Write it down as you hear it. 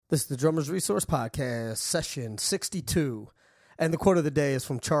This is the Drummers Resource Podcast, session 62. And the quote of the day is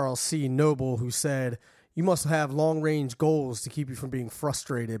from Charles C. Noble, who said, "You must have long-range goals to keep you from being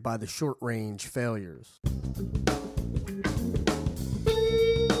frustrated by the short-range failures."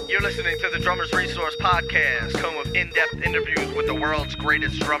 You're listening to the Drummers Resource Podcast, home of in-depth interviews with the world's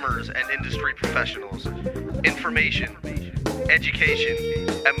greatest drummers and industry professionals. Information, education,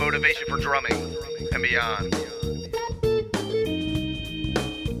 and motivation for drumming and beyond.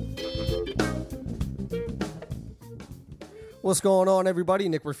 What's going on, everybody?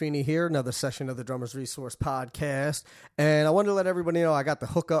 Nick Ruffini here, another session of the Drummers Resource Podcast. And I wanted to let everybody know I got the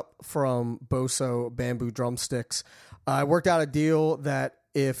hookup from Boso Bamboo Drumsticks. I worked out a deal that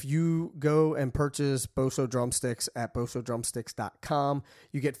if you go and purchase Boso Drumsticks at bosodrumsticks.com,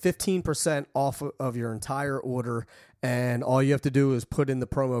 you get 15% off of your entire order, and all you have to do is put in the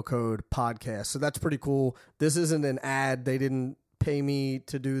promo code podcast. So that's pretty cool. This isn't an ad. They didn't pay me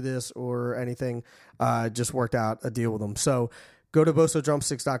to do this or anything. Just worked out a deal with them. So go to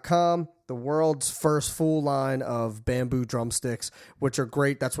bosodrumsticks.com, the world's first full line of bamboo drumsticks, which are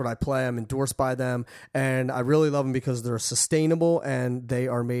great. That's what I play. I'm endorsed by them, and I really love them because they're sustainable and they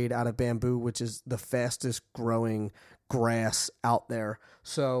are made out of bamboo, which is the fastest growing grass out there.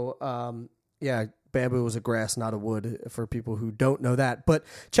 So, bamboo is a grass, not a wood, for people who don't know that. But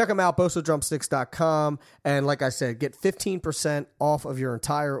check them out, bosodrumsticks.com. And like I said, get 15% off of your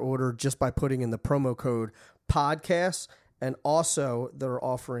entire order just by putting in the promo code podcast. And also, they're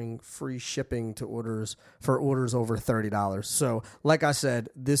offering free shipping to orders for orders over $30. So like I said,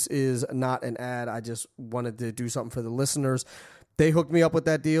 this is not an ad. I just wanted to do something for the listeners. They hooked me up with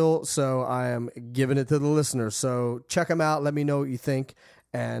that deal, so I am giving it to the listeners. So check them out. Let me know what you think.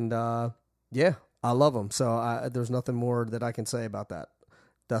 And I love them. So there's nothing more that I can say about that.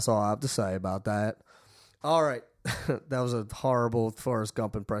 That's all I have to say about that. All right. That was a horrible Forrest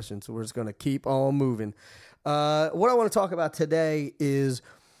Gump impression, so we're just going to keep on moving. What I want to talk about today is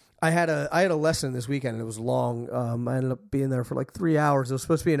I had a lesson this weekend, and it was long. I ended up being there for like 3 hours. It was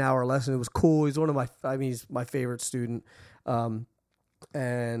supposed to be an hour lesson. It was cool. He's he's my favorite student.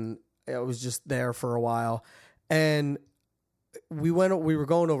 And I was just there for a while. And we were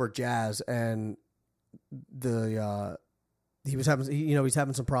going over jazz, and he's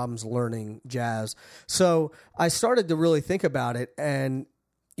having some problems learning jazz. So I started to really think about it, and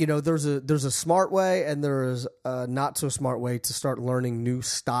there's a smart way and there's a not so smart way to start learning new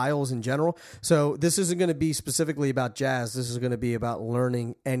styles in general. So this isn't going to be specifically about jazz. This is going to be about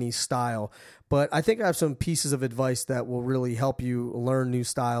learning any style. But I think I have some pieces of advice that will really help you learn new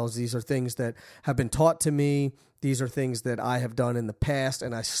styles. These are things that have been taught to me. These are things that I have done in the past,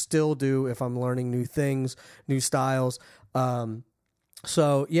 and I still do if I'm learning new things, new styles. Let's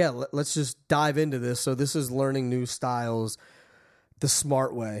just dive into this. So this is learning new styles the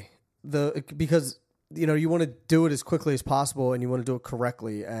smart way. Because you want to do it as quickly as possible, and you want to do it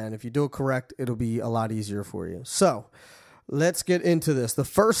correctly. And if you do it correct, it'll be a lot easier for you. So let's get into this. The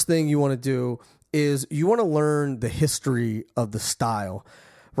first thing you want to do is you want to learn the history of the style,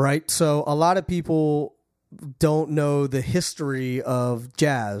 right? So a lot of people don't know the history of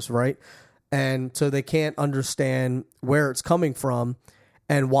jazz, right? And so they can't understand where it's coming from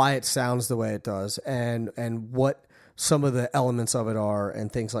and why it sounds the way it does, and what some of the elements of it are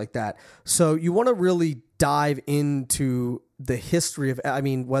and things like that. So you want to really dive into the history of,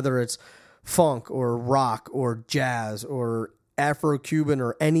 whether it's funk or rock or jazz or Afro-Cuban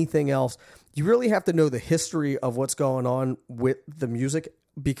or anything else, you really have to know the history of what's going on with the music,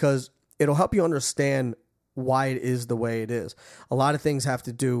 because it'll help you understand why it is the way it is. A lot of things have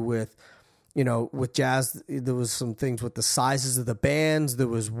to do with, with jazz. There was some things with the sizes of the bands. There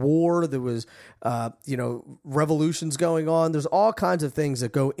was war. There was, revolutions going on. There's all kinds of things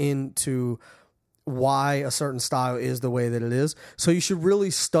that go into why a certain style is the way that it is. So you should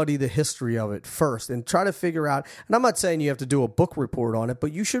really study the history of it first and try to figure out, and I'm not saying you have to do a book report on it,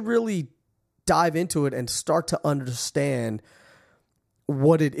 but you should really dive into it and start to understand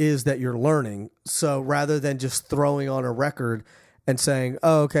what it is that you're learning. So rather than just throwing on a record and saying,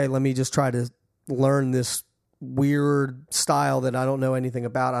 oh, okay, let me just try to learn this weird style that I don't know anything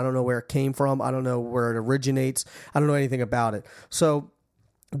about. I don't know where it came from. I don't know where it originates. I don't know anything about it. So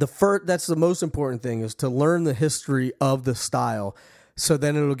that's the most important thing, is to learn the history of the style. So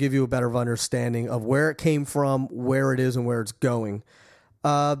then it'll give you a better understanding of where it came from, where it is, and where it's going.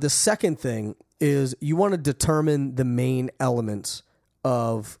 The second thing is you want to determine the main elements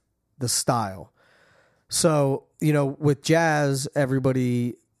of the style. So, with jazz,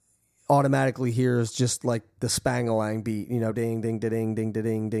 everybody automatically hears just like the Spang-a-lang beat, ding, ding, da, ding, ding, da,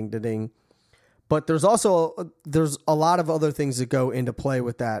 ding, ding, da, ding. But there's a lot of other things that go into play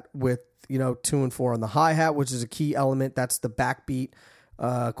with that, with 2 and 4 on the hi-hat, which is a key element. That's the backbeat,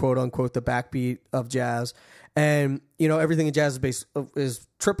 quote unquote, the backbeat of jazz. And everything in jazz is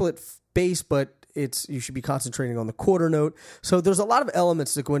triplet bass, but you should be concentrating on the quarter note. So there's a lot of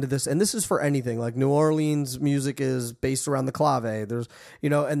elements that go into this, and this is for anything. Like New Orleans music is based around the clave.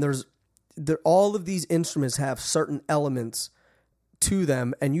 All of these instruments have certain elements to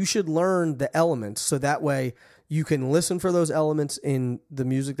them, and you should learn the elements so that way you can listen for those elements in the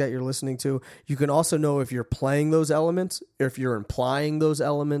music that you're listening to. You can also know if you're playing those elements, or if you're implying those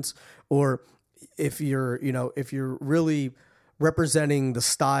elements, or if you're really representing the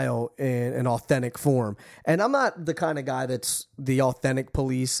style in an authentic form. And I'm not the kind of guy that's the authentic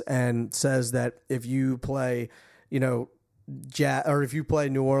police and says that if you play, jazz, or if you play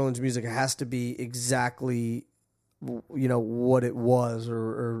New Orleans music, it has to be exactly, what it was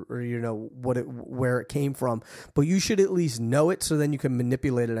or where it came from. But you should at least know it, so then you can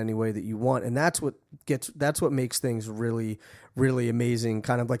manipulate it any way that you want. And that's what makes things really, really amazing.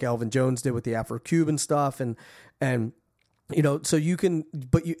 Kind of like Elvin Jones did with the Afro-Cuban stuff, and so you can,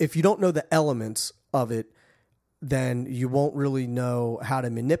 but if you don't know the elements of it, then you won't really know how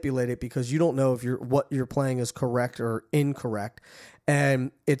to manipulate it, because you don't know if what you're playing is correct or incorrect.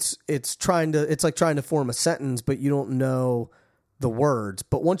 And it's like trying to form a sentence, but you don't know the words.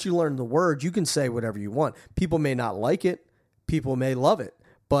 But once you learn the words, you can say whatever you want. People may not like it, people may love it,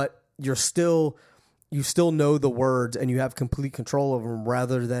 but you still know the words, and you have complete control over them,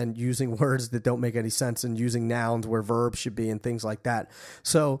 rather than using words that don't make any sense and using nouns where verbs should be and things like that.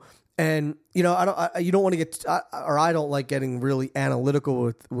 So, and you don't want to get, I don't like getting really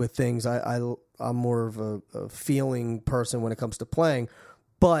analytical with things. I'm more of a feeling person when it comes to playing,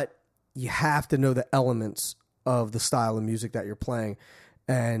 but you have to know the elements of the style of music that you're playing.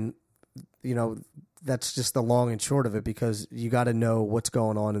 And, that's just the long and short of it, because you got to know what's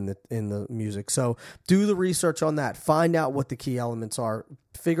going on in the music. So do the research on that. Find out what the key elements are.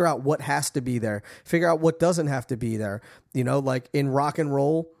 Figure out what has to be there. Figure out what doesn't have to be there. Like in rock and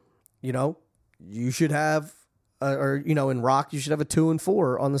roll, you should have, in rock, you should have a 2 and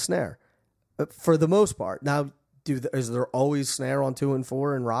 4 on the snare for the most part. Now, is there always snare on 2 and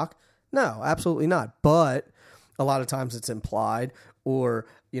 4 in rock? No, absolutely not. But a lot of times it's implied, or,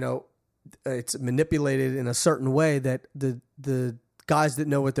 it's manipulated in a certain way that the guys that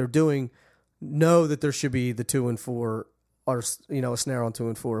know what they're doing know that there should be the 2 and 4, or a snare on 2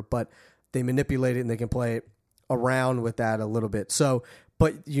 and 4, but they manipulate it and they can play it around with that a little bit. So,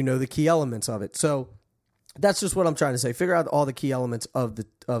 but the key elements of it. So that's just what I'm trying to say. Figure out all the key elements of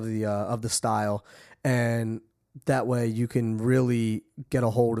the style, and that way you can really get a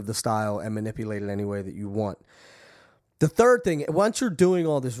hold of the style and manipulate it any way that you want. The third thing, once you're doing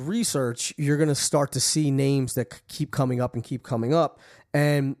all this research, you're going to start to see names that keep coming up and keep coming up.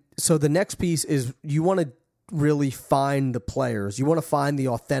 And so the next piece is you want to really find the players. You want to find the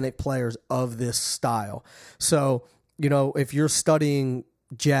authentic players of this style. So, if you're studying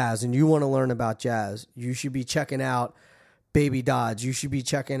jazz and you want to learn about jazz, you should be checking out Baby Dodge. You should be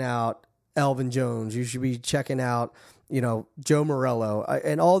checking out Elvin Jones. You should be checking out Joe Morello,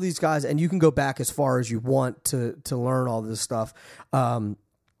 and all these guys, and you can go back as far as you want to learn all this stuff.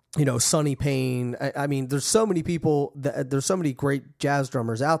 Sonny Payne. I mean, there's so many people, there's so many great jazz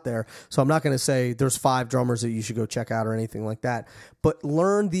drummers out there. So I'm not going to say there's 5 drummers that you should go check out or anything like that, but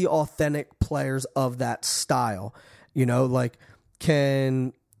learn the authentic players of that style. Like,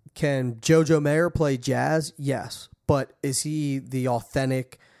 can Jojo Mayer play jazz? Yes. But is he the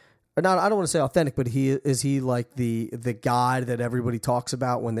authentic, not, I don't want to say authentic, but is he like the guy that everybody talks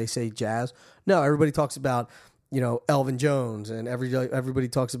about when they say jazz? No, everybody talks about, Elvin Jones, and everybody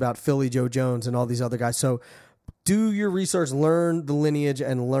talks about Philly Joe Jones and all these other guys. So do your research, learn the lineage,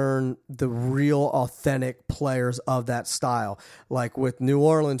 and learn the real authentic players of that style. Like with New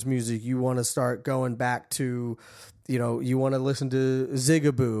Orleans music, you want to start going back to, you want to listen to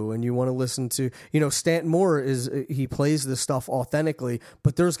Zigaboo, and you want to listen to, Stanton Moore he plays this stuff authentically,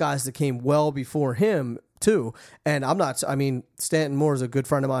 but there's guys that came well before him too. And Stanton Moore is a good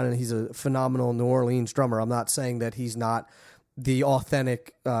friend of mine, and he's a phenomenal New Orleans drummer. I'm not saying that he's not the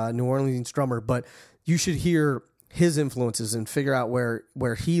authentic New Orleans drummer, but you should hear his influences and figure out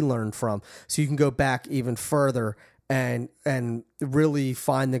where he learned from, so you can go back even further and really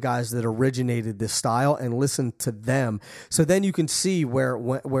find the guys that originated this style and listen to them. So then you can see where it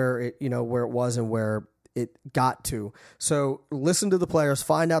was and where it got to. So listen to the players,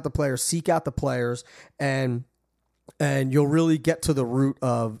 find out the players, seek out the players, and and you'll really get to the root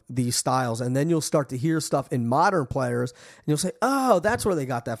of these styles. And then you'll start to hear stuff in modern players, and you'll say, oh, that's where they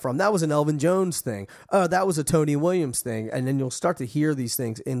got that from. That was an Elvin Jones thing. Oh, that was a Tony Williams thing. And then you'll start to hear these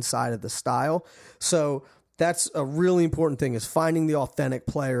things inside of the style. So that's a really important thing, is finding the authentic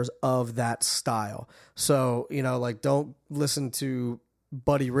players of that style. So, like, don't listen to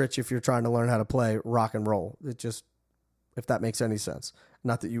Buddy Rich if you're trying to learn how to play rock and roll. It just, if that makes any sense.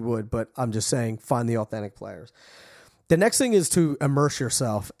 Not that you would, but I'm just saying, find the authentic players. The next thing is to immerse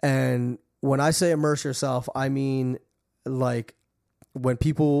yourself. And when I say immerse yourself, I mean, like, when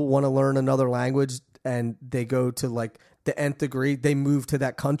people want to learn another language and they go to, like, the nth degree, they move to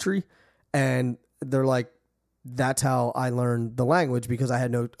that country and they're like, that's how I learned the language, because I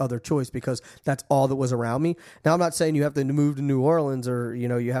had no other choice, because that's all that was around me. Now, I'm not saying you have to move to New Orleans, or,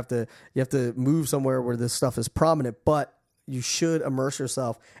 you have to move somewhere where this stuff is prominent, but you should immerse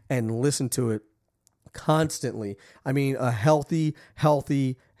yourself and listen to it constantly. I mean, a healthy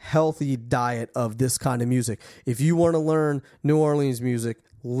diet of this kind of music. If you want to learn New Orleans music,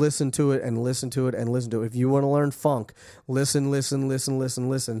 listen to it and listen to it and listen to it. If you want to learn funk, listen,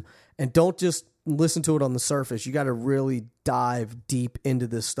 and don't just listen to it on the surface. You got to really dive deep into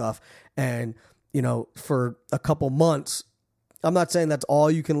this stuff. And, for a couple months, I'm not saying that's all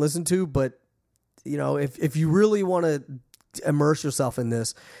you can listen to, but, if you really want to immerse yourself in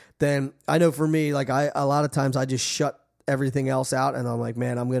this, then I know for me, like, a lot of times I just shut everything else out, and I'm like,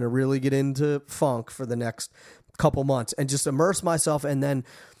 man, I'm going to really get into funk for the next couple months and just immerse myself. And then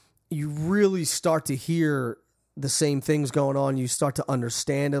you really start to hear the same things going on. You start to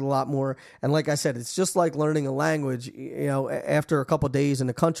understand it a lot more. And like I said, it's just like learning a language. After a couple of days in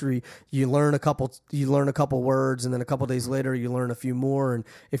the country, you learn a couple words, and then a couple of days later you learn a few more. And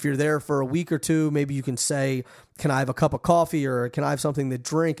if you're there for a week or two, maybe you can say, can I have a cup of coffee, or can I have something to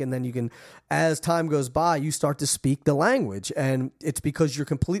drink? And then you can, as time goes by, you start to speak the language, and it's because you're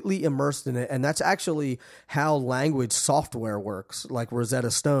completely immersed in it. And that's actually how language software works. Like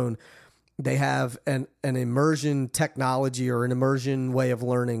Rosetta Stone, they have an immersion technology, or an immersion way of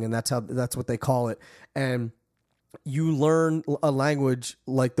learning, and that's what they call it. And you learn a language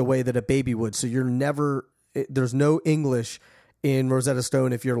like the way that a baby would. So there's no English in Rosetta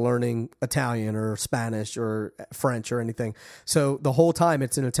Stone if you're learning Italian or Spanish or French or anything. So the whole time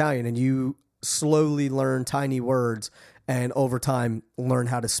it's in Italian, and you slowly learn tiny words, and over time learn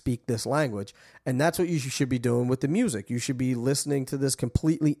how to speak this language. And that's what you should be doing with the music. You should be listening to this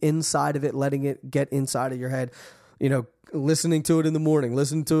completely inside of it, letting it get inside of your head, listening to it in the morning,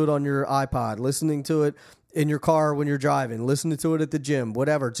 listening to it on your iPod, listening to it in your car when you're driving, listening to it at the gym,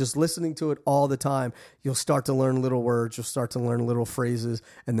 whatever, just listening to it all the time. You'll start to learn little words, you'll start to learn little phrases,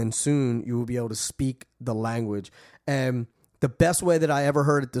 and then soon you will be able to speak the language. And the best way that I ever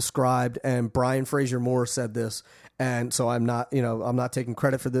heard it described, and Brian Fraser Moore said this, and so I'm not taking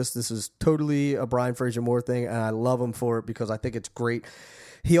credit for this. This is totally a Brian Fraser Moore thing, and I love him for it because I think it's great.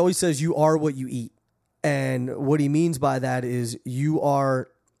 He always says, you are what you eat. And what he means by that is you are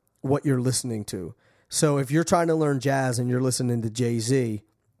what you're listening to. So if you're trying to learn jazz and you're listening to Jay-Z,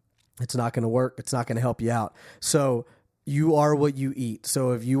 it's not going to work. It's not going to help you out. So you are what you eat.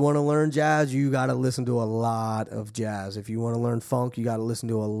 So if you want to learn jazz, you got to listen to a lot of jazz. If you want to learn funk, you got to listen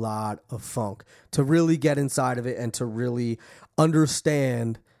to a lot of funk to really get inside of it and to really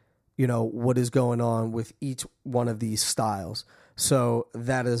understand, what is going on with each one of these styles. So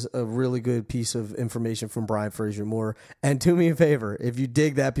that is a really good piece of information from Brian Fraser Moore. And do me a favor, if you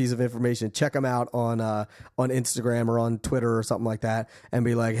dig that piece of information, check him out on Instagram or on Twitter or something like that, and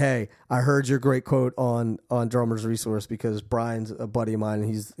be like, hey, I heard your great quote on Drummers Resource, because Brian's a buddy of mine, and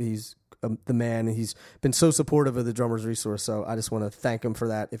he's the man, and he's been so supportive of the Drummers Resource. So I just want to thank him for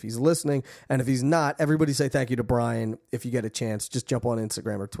that if he's listening. And if he's not, everybody say thank you to Brian. If you get a chance, just jump on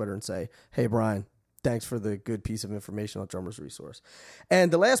Instagram or Twitter and say, hey, Brian, thanks for the good piece of information on Drummers Resource. And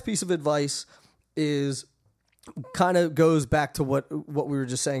the last piece of advice is kind of goes back to what we were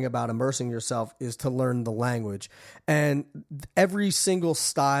just saying about immersing yourself, is to learn the language. And every single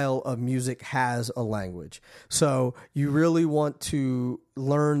style of music has a language. So you really want to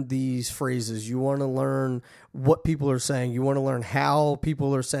learn these phrases. You want to learn what people are saying. You want to learn how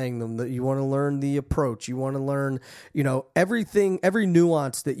people are saying them. You want to learn the approach. You want to learn, everything, every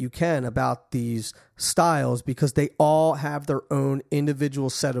nuance that you can about these styles, because they all have their own individual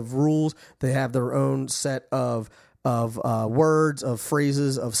set of rules. They have their own set of words, of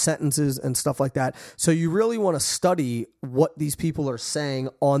phrases, of sentences, and stuff like that. So you really want to study what these people are saying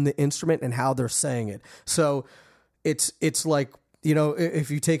on the instrument and how they're saying it. So it's like,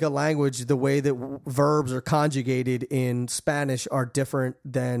 if you take a language, the way that verbs are conjugated in Spanish are different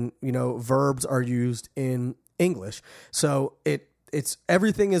than, verbs are used in English. So it's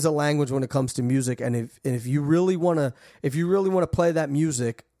everything is a language when it comes to music. And if you really want to play that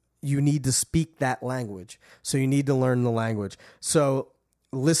music, you need to speak that language. So you need to learn the language. So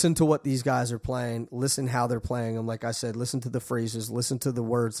listen to what these guys are playing, listen how they're playing them. Like I said, listen to the phrases, listen to the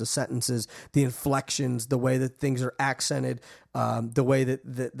words, the sentences, the inflections, the way that things are accented, the way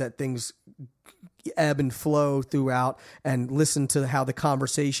that things ebb and flow throughout, and listen to how the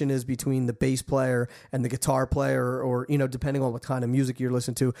conversation is between the bass player and the guitar player, or, you know, depending on what kind of music you're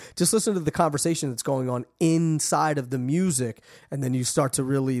listening to, just listen to the conversation that's going on inside of the music. And then you start to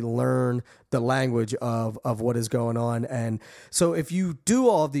really learn the language of what is going on. And so if you do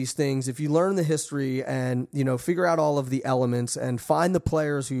all of these things, if you learn the history and, you know, figure out all of the elements and find the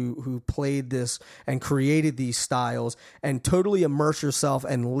players who played this and created these styles, and totally immerse yourself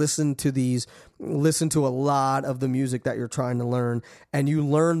and listen to a lot of the music that you're trying to learn, and you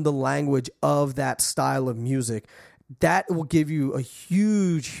learn the language of that style of music, that will give you a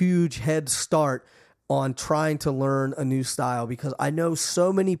huge head start on trying to learn a new style. Because I know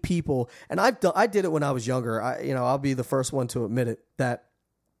so many people, and I did it when I was younger. I'll be the first one to admit it, that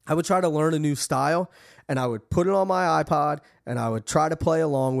I would try to learn a new style, and I would put it on my iPod, and I would try to play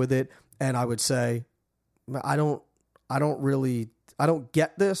along with it, and I would say, I don't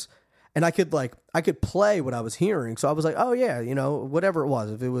get this. And I could play what I was hearing. So I was like, oh yeah, you know, whatever it was.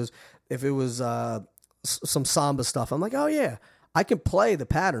 If it was some samba stuff, I'm like, oh yeah, I can play the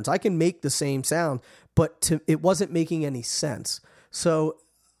patterns. I can make the same sound, but it wasn't making any sense. So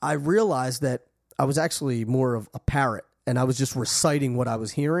I realized that I was actually more of a parrot, and I was just reciting what I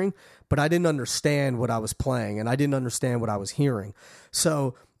was hearing, but I didn't understand what I was playing, and I didn't understand what I was hearing.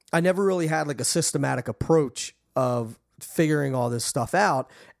 So I never really had like a systematic approach of figuring all this stuff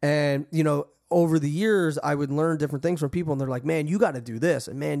out. And, you know, over the years, I would learn different things from people, and they're like, man, you got to do this,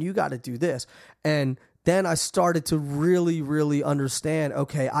 and man, you got to do this. And then I started to really understand,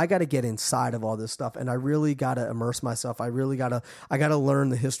 okay, I got to get inside of all this stuff, and I really got to immerse myself. I got to learn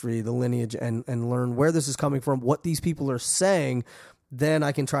the history, the lineage, and learn where this is coming from, what these people are saying. Then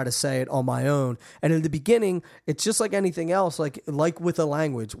I can try to say it on my own. And in the beginning, it's just like anything else, like with a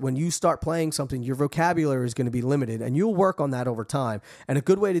language. When you start playing something, your vocabulary is going to be limited, and you'll work on that over time. And a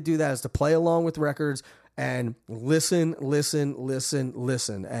good way to do that is to play along with records and listen.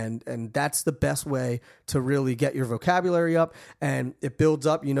 And that's the best way to really get your vocabulary up. And it builds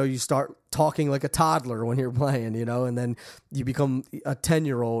up, you know, you start talking like a toddler when you're playing, you know, and then you become a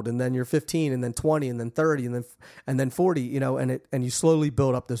 10-year-old, and then you're 15, and then 20, and then 30, and then 40, you know, and you slowly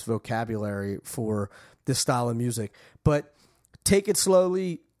build up this vocabulary for this style of music. But take it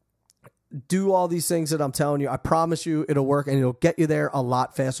slowly. Do all these things that I'm telling you. I promise you it'll work, and it'll get you there a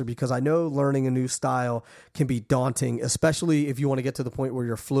lot faster, because I know learning a new style can be daunting, especially if you want to get to the point where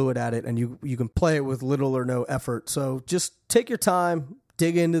you're fluid at it and you can play it with little or no effort. So just take your time,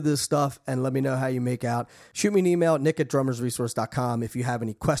 dig into this stuff, and let me know how you make out. Shoot me an email at nick@drummersresource.com if you have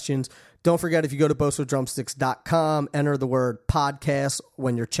any questions. Don't forget, if you go to bosodrumsticks.com, enter the word podcast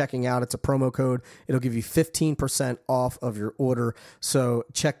when you're checking out. It's a promo code. It'll give you 15% off of your order. So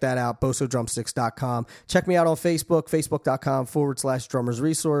check that out, bosodrumsticks.com. Check me out on Facebook,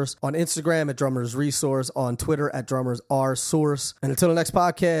 facebook.com/drummersresource. On Instagram at drummersresource. On Twitter at drummersrsource. And until the next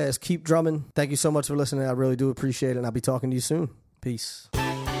podcast, keep drumming. Thank you so much for listening. I really do appreciate it, and I'll be talking to you soon. Peace.